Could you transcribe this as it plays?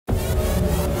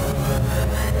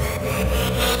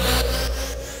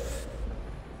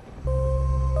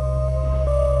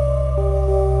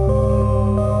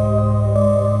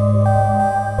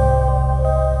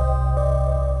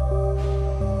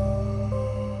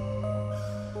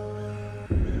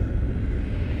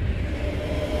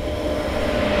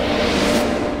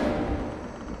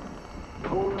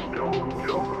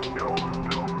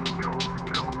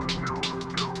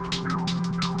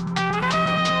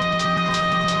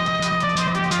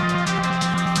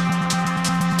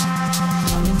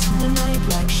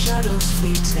shadows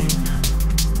fleeting.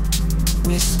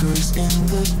 Whispers in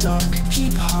the dark,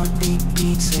 keep heartbeat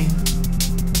beating.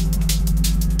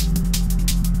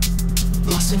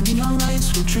 Lost in neon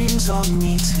lights where dreams are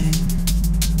meeting.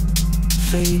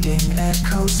 Fading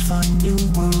echoes find new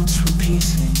worlds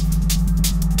repeating.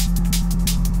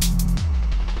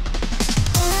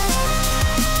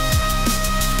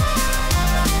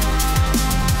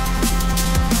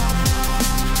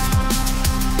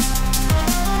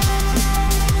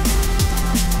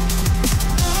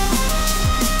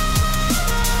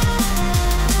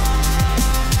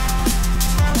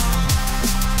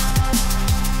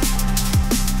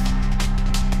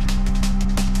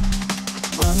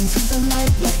 Through the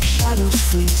night like shadows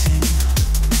fleeting.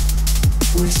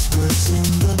 Whispers in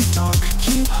the dark,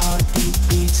 keep heartbeat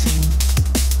beating.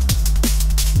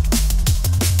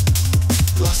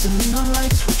 Lost in neon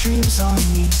lights where dreams are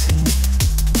meeting.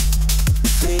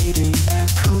 Fading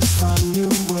echoes from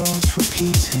new worlds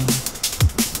repeating.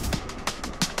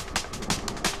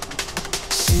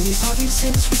 City party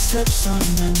sings with steps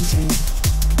unending.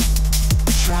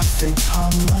 Traffic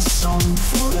hum a song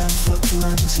forever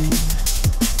blending.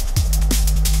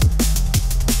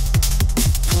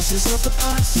 Pulses of the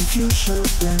past and future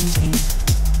blending.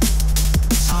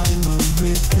 Time a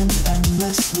ribbon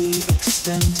endlessly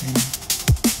extending.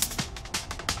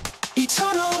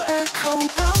 Eternal echo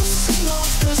bouncing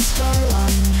off the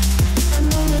skyline. And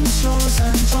moments yours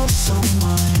and also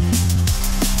mine.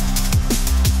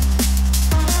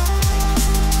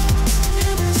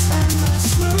 In this endless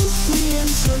loop we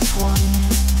intertwine.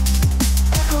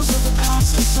 Echoes of the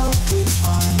past are so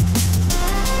divine.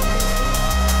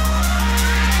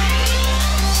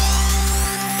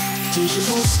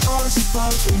 Digital stars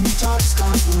above in dark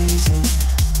sky blazing.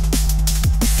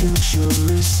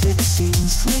 Futuristic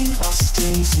scenes leave us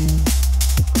dazing.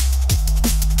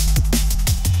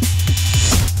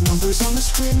 Numbers on the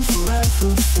screen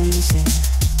forever freezing.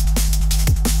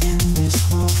 In this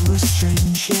world we're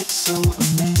strange yet so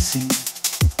amazing.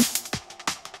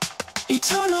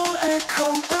 Eternal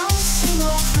echo bouncing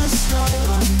off the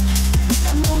skyline.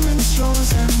 And moments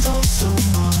yours and also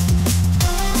mine.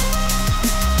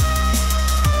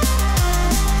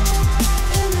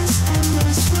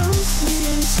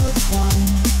 Intertwine.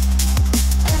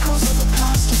 Echoes of the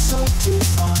past are so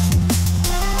divine.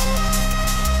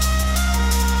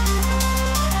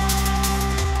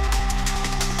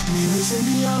 Mirrors in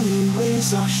the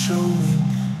alleyways are showing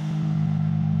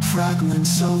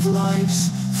fragments of lives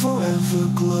forever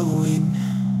glowing.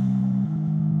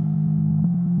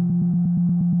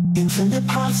 Infinite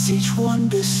paths, each one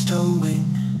bestowing.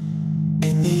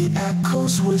 In the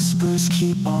echoes, whispers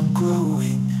keep on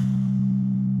growing.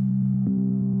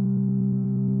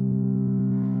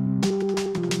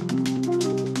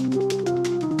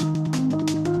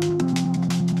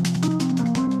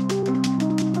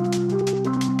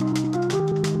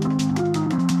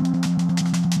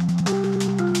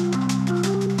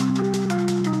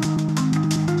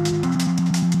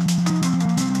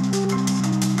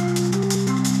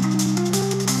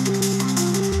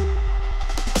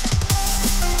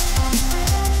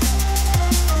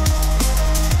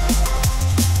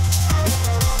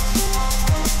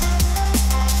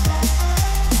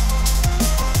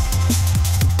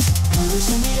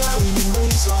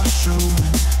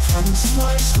 Friends'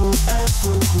 lives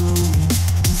forever growing.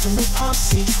 Infinite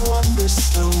paths, each one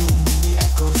bestowing. The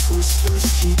echoes, whispers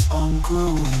keep on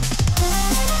growing.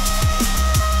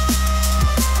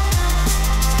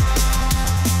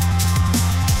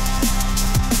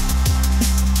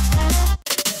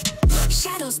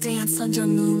 Shadows dance under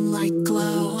moonlight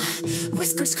glow.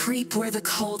 Whispers creep where the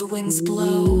cold winds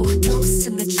blow. Ghosts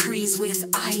in the trees with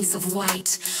eyes of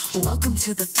white. Welcome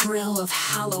to the thrill of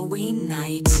Halloween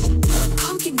night.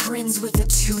 Pumpkin grins with a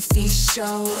toothy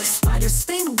show. Spiders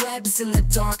spin webs in the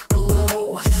dark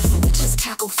below. Witches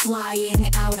cackle flying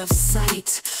out of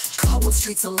sight. Cobbled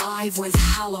streets alive with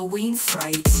Halloween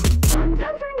fright.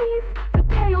 Underneath the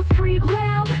pale street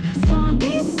lamp,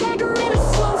 zombies stagger in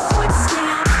a slow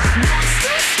footstep.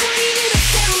 Monsters scream in a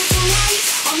terrible light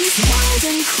on this wild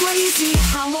and crazy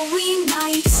Halloween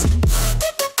night.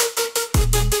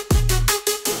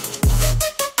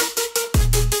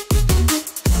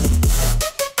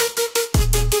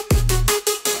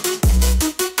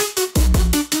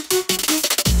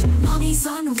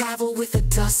 Unravel with a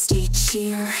dusty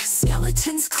cheer.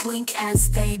 Skeletons clink as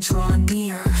they draw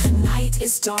near. Night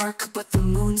is dark, but the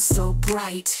moon's so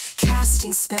bright,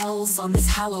 casting spells on this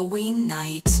Halloween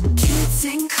night. Kids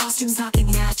in costumes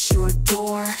knocking at your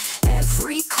door.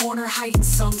 Every corner hiding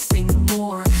something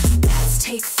more. Bats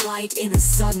take flight in a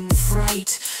sudden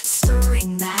fright.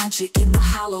 stirring magic in the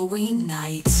Halloween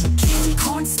night. Candy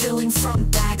corn spilling from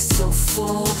bags so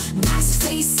full, masked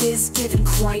faces giving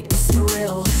quite a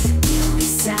thrill. Eerie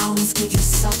sounds give you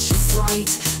such a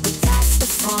fright, but that's the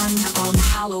fun on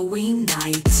Halloween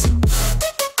night.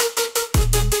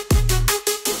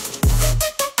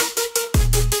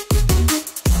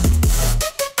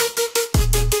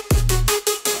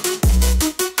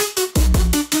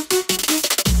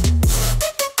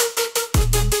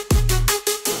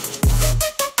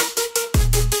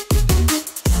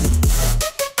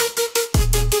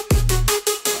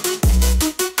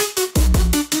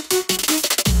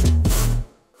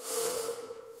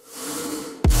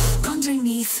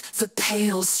 Underneath the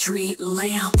pale street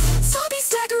lamp, zombies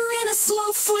stagger in a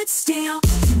slow footstep.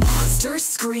 Monsters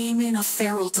scream in a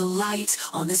feral delight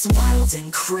on this wild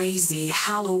and crazy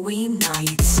Halloween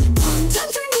night.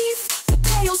 Underneath the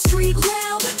pale street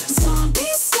lamp,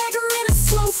 zombies stagger in a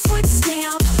slow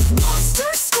footstep.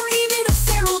 Monsters scream in a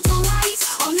feral delight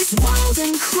on this wild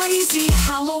and crazy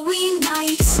Halloween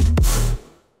night.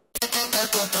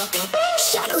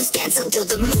 Shadows dance until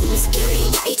the moon's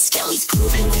eerie light. Skellies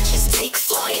groove and witches take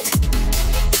flight.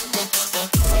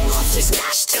 Monsters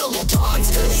smash till the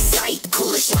dawn's early sight.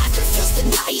 Ghoulish laughter fills the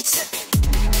night.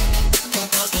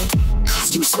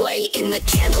 Costumes sway in the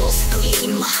candles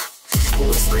gleam.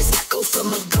 Whispers echo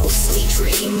from a ghostly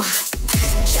dream.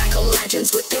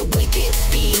 Jack-o'-lanterns with their wicked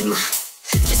beam.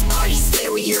 This party's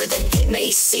scarier than it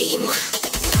may seem.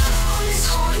 On this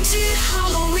haunted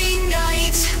Halloween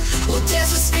night, we'll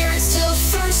dance with spirits till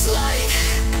first light.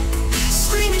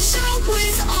 Scream and shout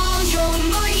with all your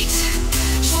might.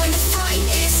 Join the fright,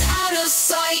 it's out of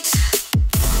sight.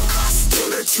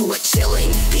 Costumer to a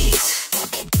chilling beat.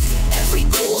 Every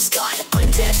ghoul's got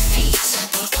undead feet.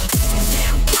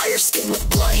 Vampire skin with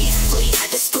bloody fleet.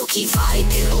 The spooky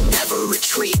vibe, it'll never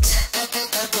retreat.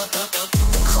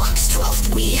 The clock's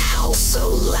 12, we howl so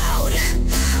loud.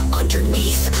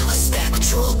 Underneath a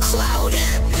spectral cloud,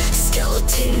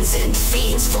 skeletons and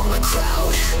fiends form a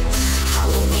crowd.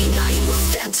 Halloween night, we're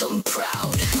phantom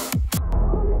proud.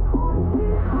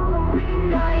 Halloween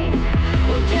night,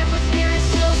 we'll dance with spirits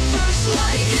till first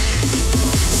light.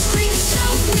 Scream and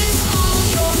shout with all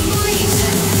your might.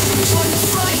 Join the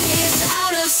fright, it's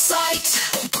out of sight.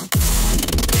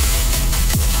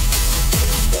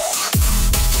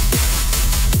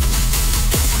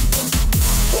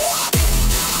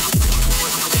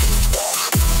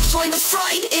 Join the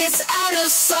fright, it's out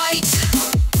of sight.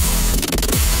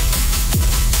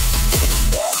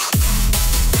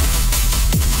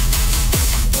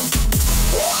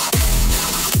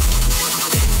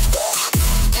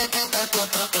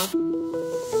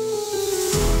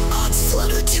 Odds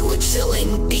flutter to a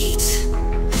chilling beat.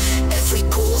 Every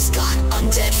ghoul's got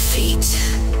undead feet.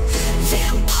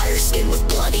 Vampire skin with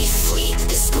bloody fleet.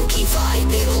 This spooky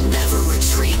vibe, it'll never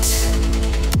retreat.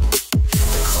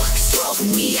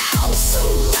 We howl so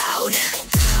loud.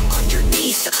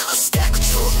 Underneath a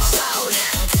spectral cloud,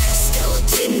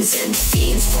 skeletons and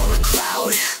fiends form a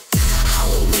crowd.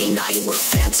 Halloween night, we're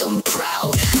phantom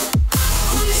proud.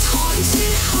 On this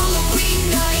haunted Halloween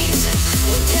night,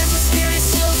 we'll dance with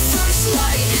spirits till first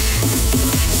light.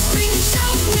 Scream and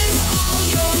shout with all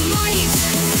your might.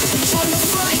 Join the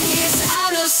fright, it's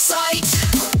out of sight.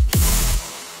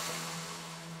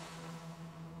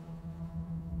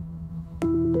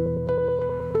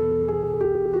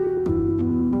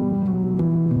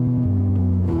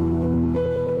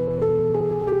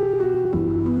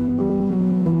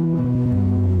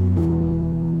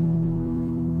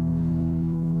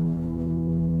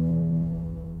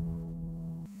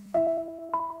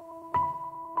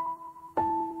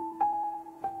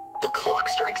 The clock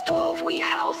strikes 12, we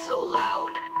howl so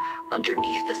loud.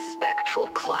 Underneath the spectral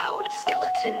cloud,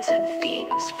 skeletons and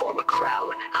fiends form a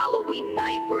crowd. Halloween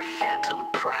night, we're phantom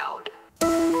proud.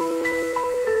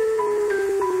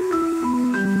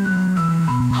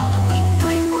 Halloween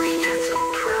night, we're phantom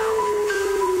proud.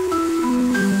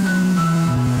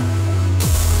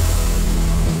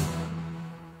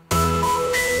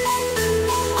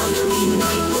 Halloween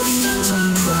night, we're phantom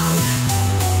proud.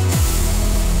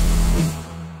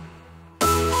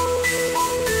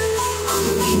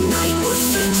 Halloween night, we're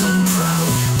phantom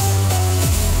proud.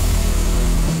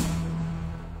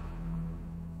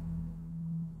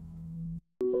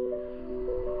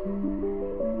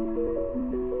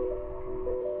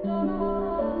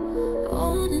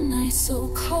 On a night so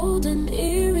cold and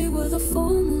eerie, where the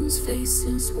full moon's face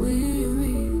is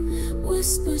weary.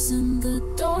 Whispers in the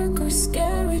dark are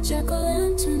scary,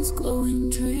 jack-o'-lanterns glowing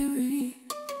dreary.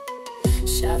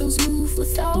 Shadows move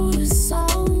without a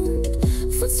sound,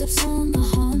 footsteps on the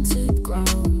haunted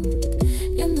ground.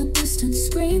 In the distance,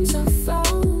 screams are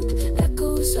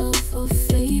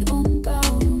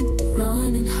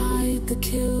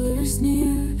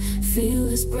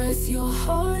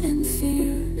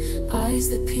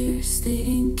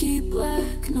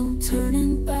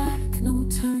turning back, no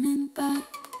turning back.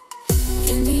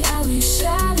 In the alley,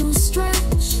 shadows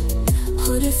stretch,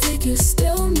 hooded figure,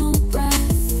 still no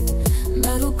breath.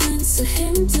 Metal glints, a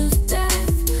hint of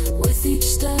death. With each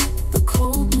step, the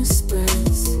coldness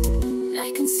spreads.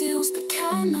 Night conceals but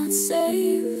cannot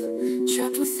save,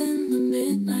 trapped within the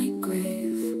midnight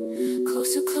grave.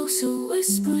 Closer, closer,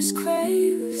 whispers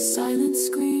crave. Silence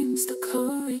screams, the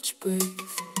courage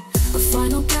brave. A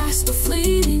final gasp, a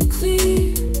fleeting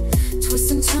clear.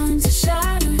 Twists and turns, a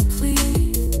shattered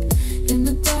plea. In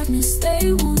the darkness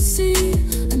they won't see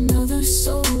another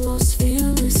soul lost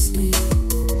fearlessly.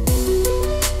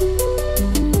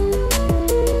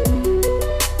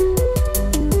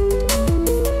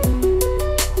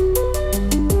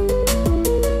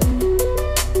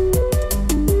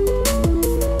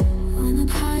 When at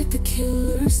height the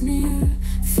killer's near,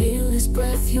 feel his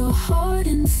breath, your heart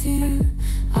in fear.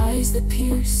 Eyes that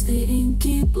pierce the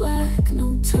inky black,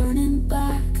 no turning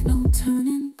back, no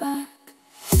turning back.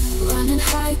 Run and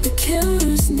hide, the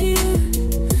killer's near.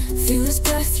 Feel his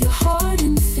breath, your heart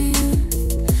in fear.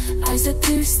 Eyes that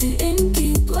pierce the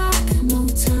inky black, no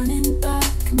turning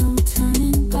back, no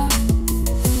turning back.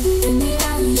 In the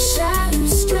alley,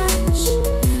 shadows stretch,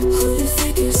 hooded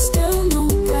figure, still no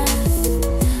breath.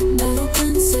 Metal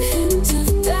glints, a hint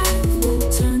of death. No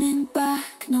turning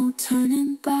back, no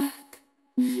turning back.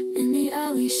 In the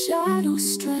alley,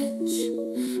 shadows stretch,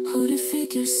 hooded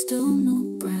figure, still no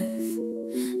breath.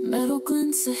 Metal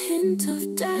glints, a hint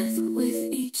of death.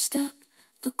 With each step,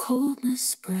 the coldness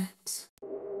spreads.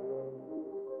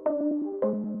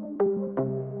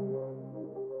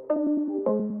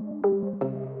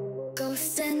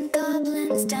 Ghosts and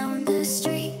goblins down the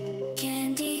street,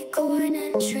 candy corn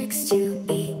and tricks to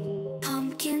eat.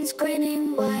 Pumpkins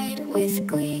grinning wide with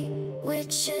glee,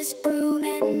 witches brew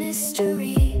and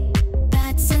mystery.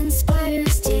 Bats and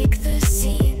spiders take the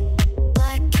scene,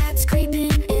 black cats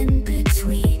creeping in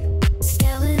between.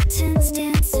 Skeletons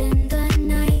dance in the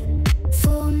night,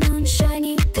 full moon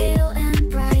shining pale and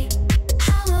bright.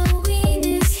 Halloween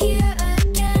is here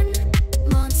again,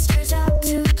 monsters out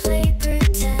to play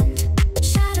pretend.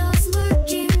 Shadows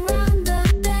lurking round the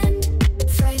bend,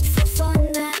 frightful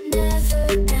fun that never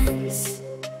ends.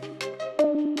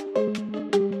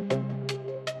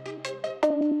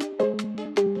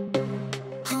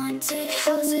 Haunted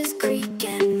houses creak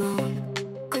and moan,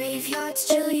 graveyards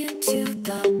chill you to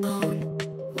the bone.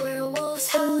 Werewolves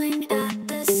howling at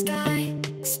the sky,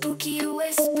 spooky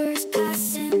whispers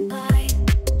passing by.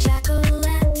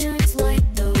 Jack-o'-lanterns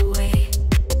light the way,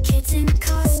 kids in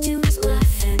costumes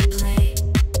laugh and play.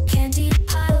 Candy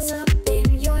piles up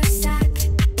in your sack,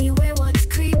 beware what's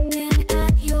creeping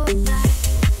at your back.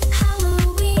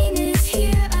 Halloween is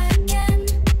here again,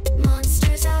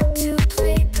 monsters out to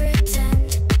play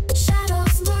pretend.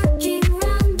 Shadows lurking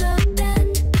round the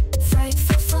bend,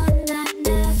 frightful fun that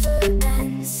never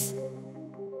ends.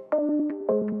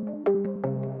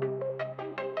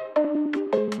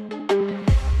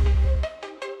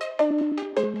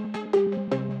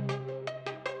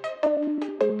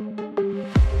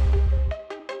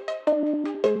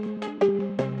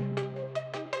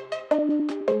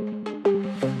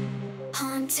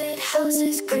 Haunted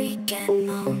houses creak and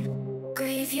moan,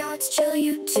 graveyards chill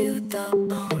you to the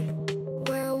bone.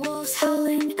 Werewolves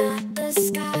howling at the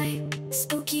sky,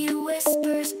 spooky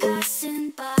whispers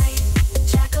passing by.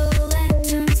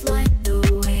 Jack-o'-lanterns light the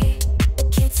way,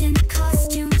 kids in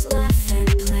costumes laugh and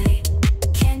play.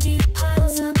 Candy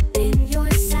piles up in your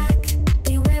sack,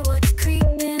 beware what's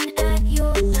creeping at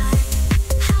your back.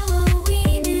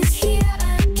 Halloween is here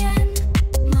again,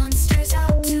 monsters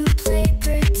out to play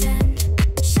pretend.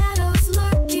 Shadows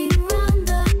lurking round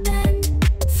the bend,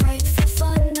 frightful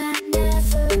fun that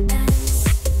never ends.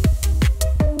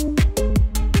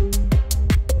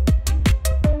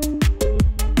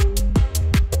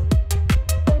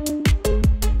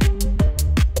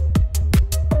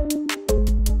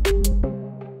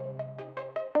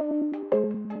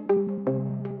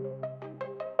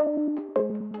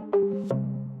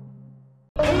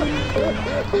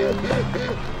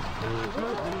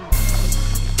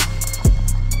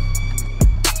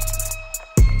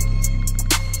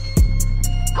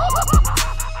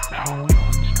 Now we're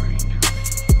on street.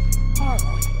 Are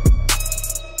we?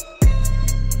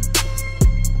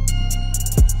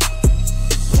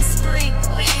 Whispering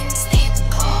winds, they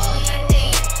call your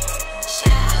name.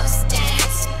 Shadows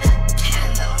dance in the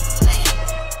candle flame.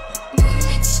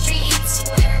 Moonlit streets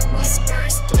where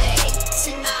whispers play.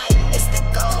 Tonight is the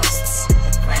ghosts of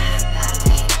the Grand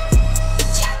Alley.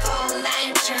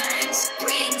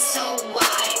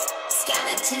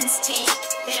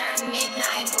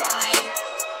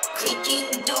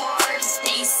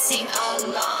 sing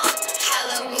along.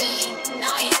 Halloween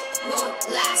night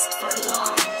won't last for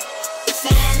long.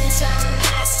 Phantom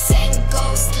masks and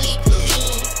ghostly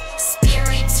gleam,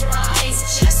 spirits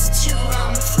rise just to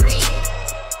roam free.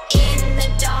 In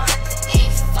the dark they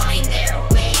find their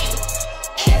way,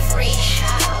 every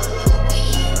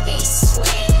Halloween they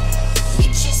sway.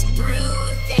 Witches brew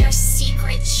their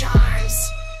secret charms,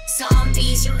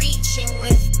 zombies reaching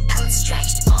with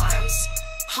outstretched arms.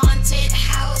 Haunted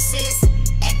houses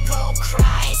echo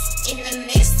cries, in the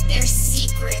mist their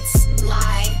secrets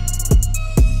lie.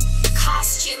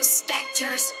 Costume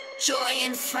specters, joy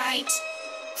and fright,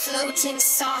 floating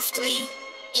softly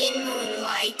in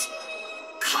moonlight.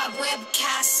 Cobweb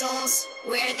castles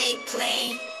where they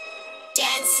play,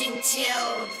 dancing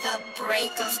till the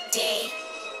break of day.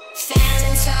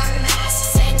 Phantom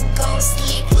masks and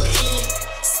ghostly gleam,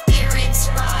 spirits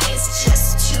rise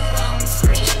just to roam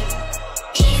free.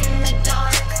 In the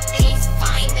dark they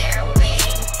find their way,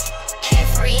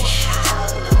 every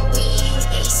Halloween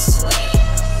they sway.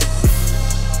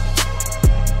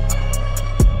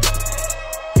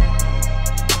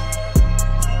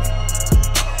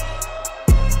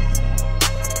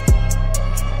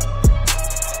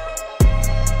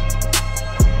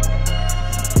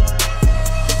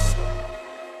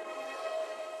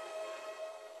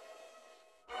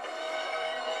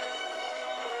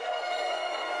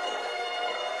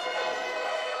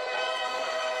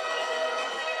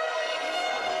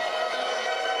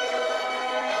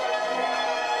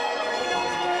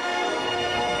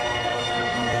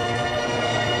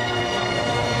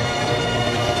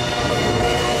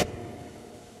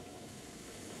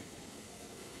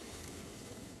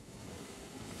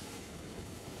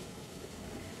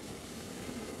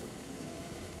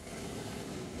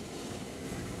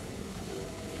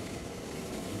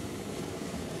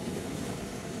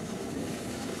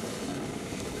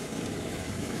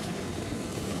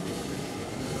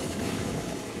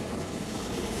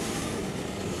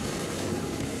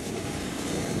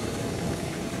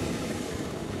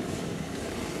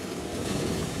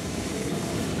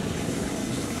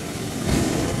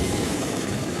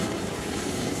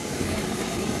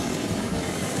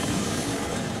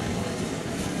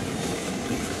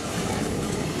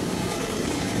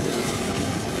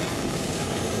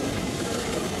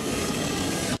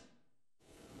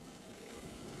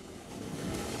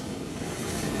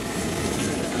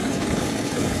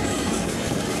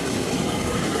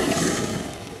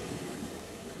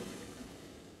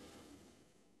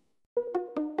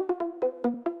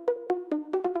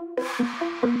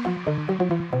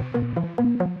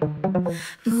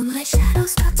 Moonlight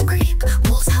shadows start to creep,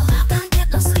 wolves howl out, can't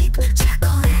get no sleep.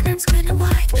 Jack-o'-lanterns grin and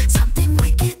wide, something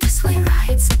wicked this way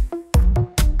rides.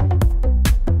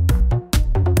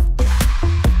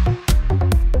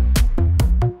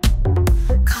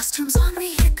 Costumes on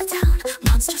me hit the town,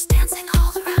 monsters dancing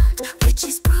all around.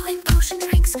 Witches brewing potion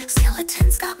drinks,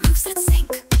 skeletons got moves that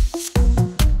sink.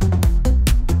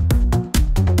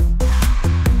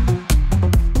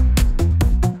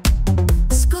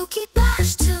 Spooky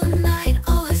bash tonight,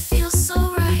 oh it feels so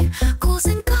right.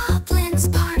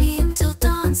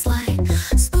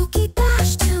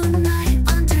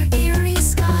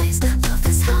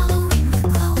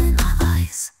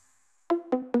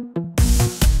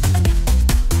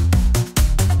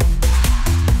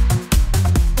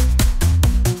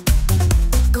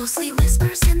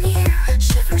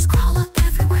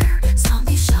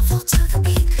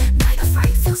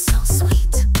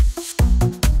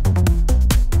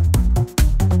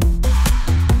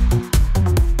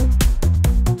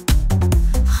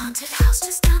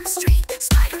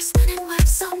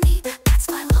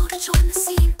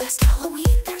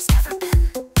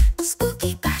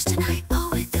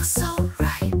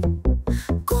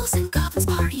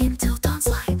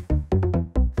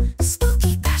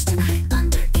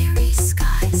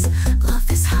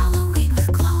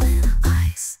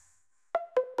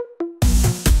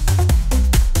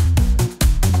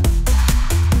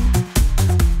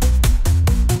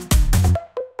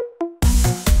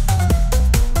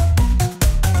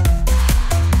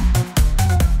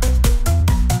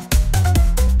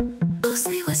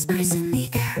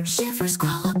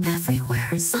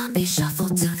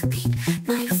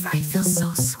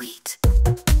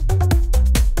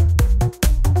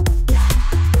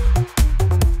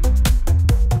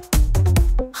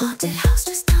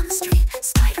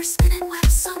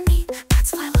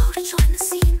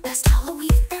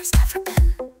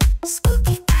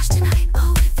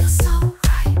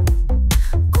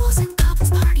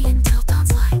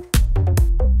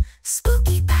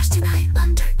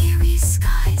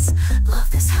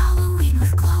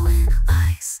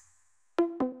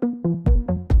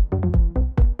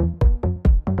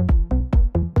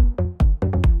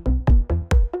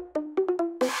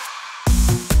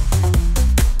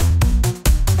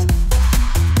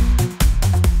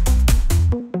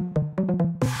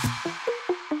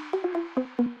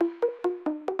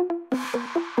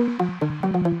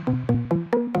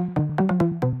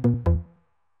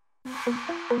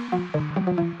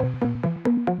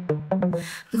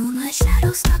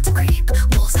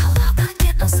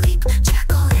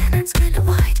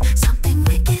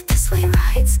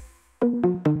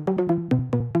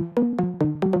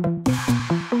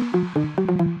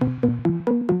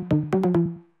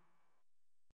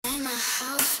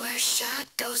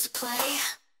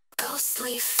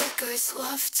 Ghosts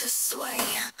love to sway.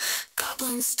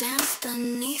 Goblins dance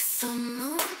beneath the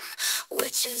moon.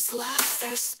 Witches laugh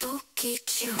their spooky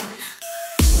tune.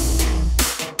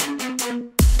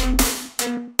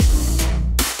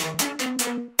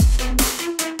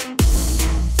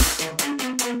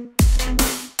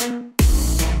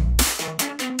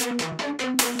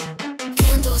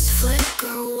 Candles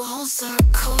flicker, walls are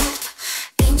cold.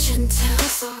 Ancient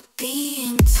tales are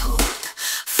being told.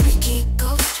 Freaky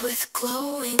ghost with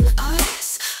glowing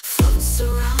eyes floats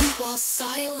around while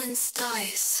silence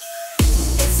dies.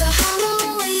 It's a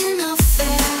Halloween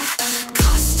affair.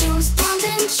 Costumes blonde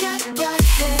and jet black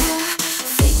hair.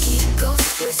 Freaky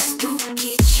ghost with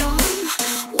spooky charm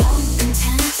won't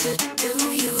intend to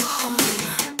do you harm.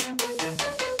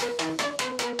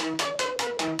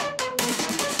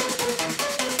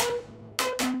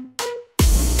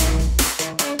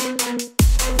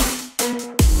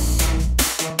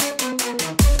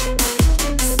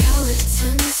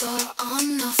 Skeletons are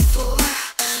on the floor.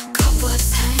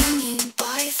 Cobwebs hanging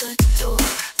by the door.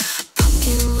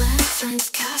 Pumpkin lanterns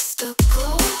cast a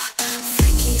glow.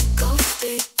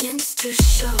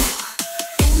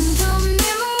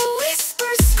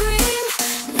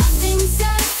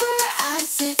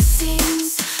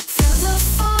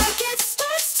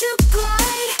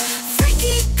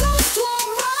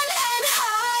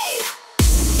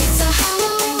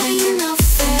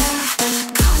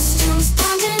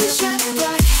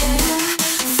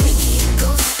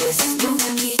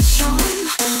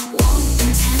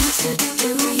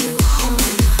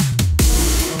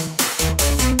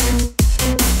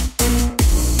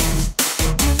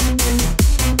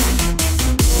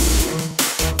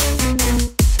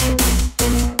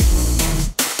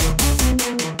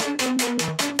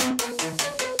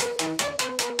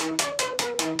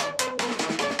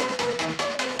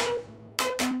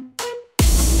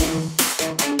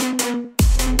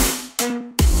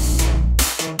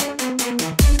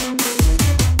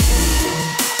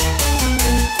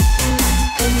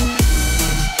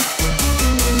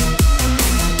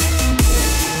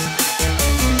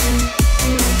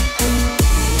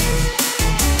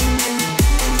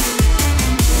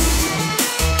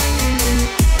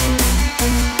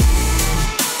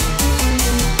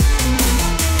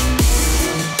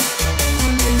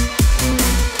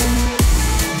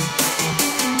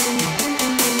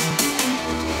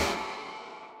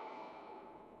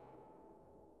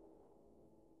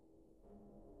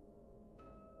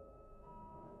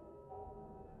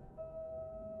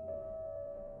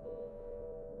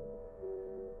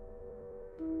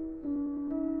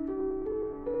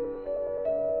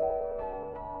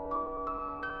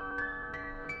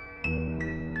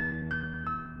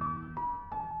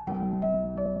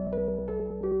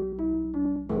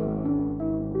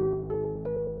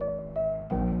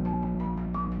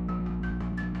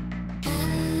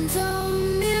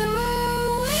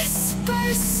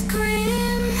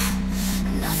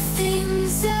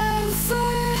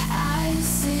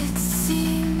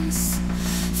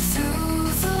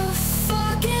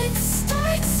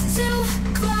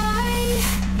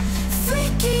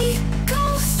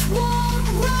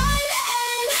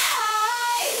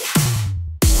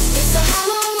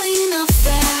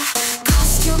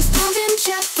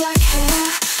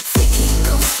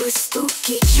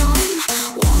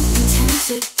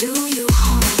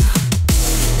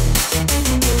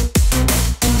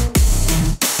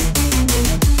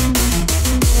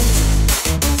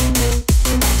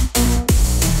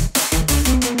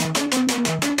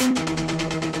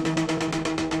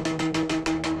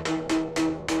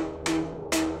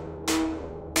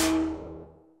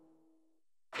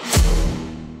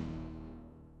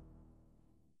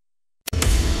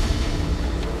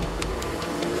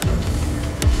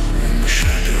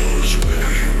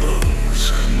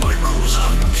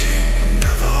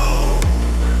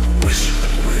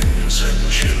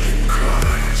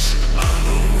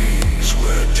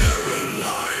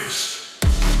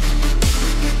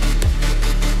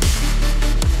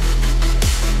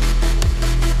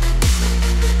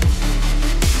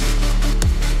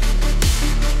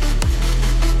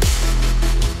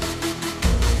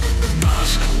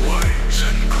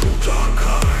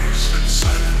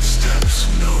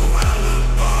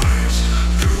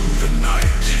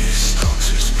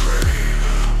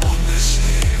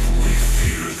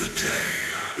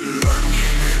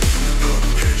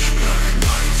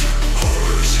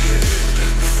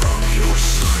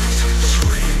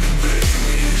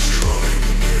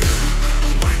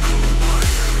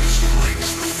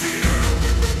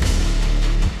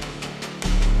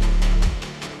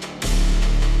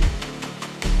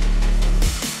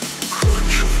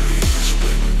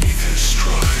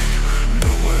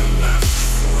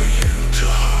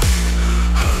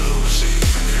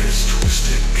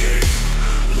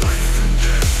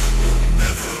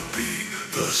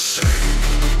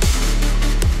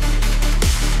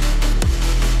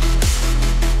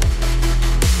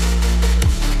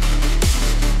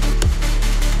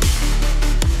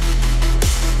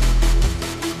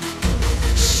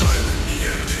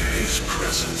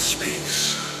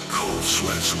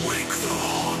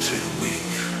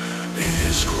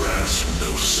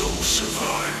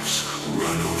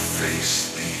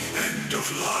 face the end of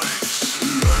life,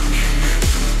 lurking in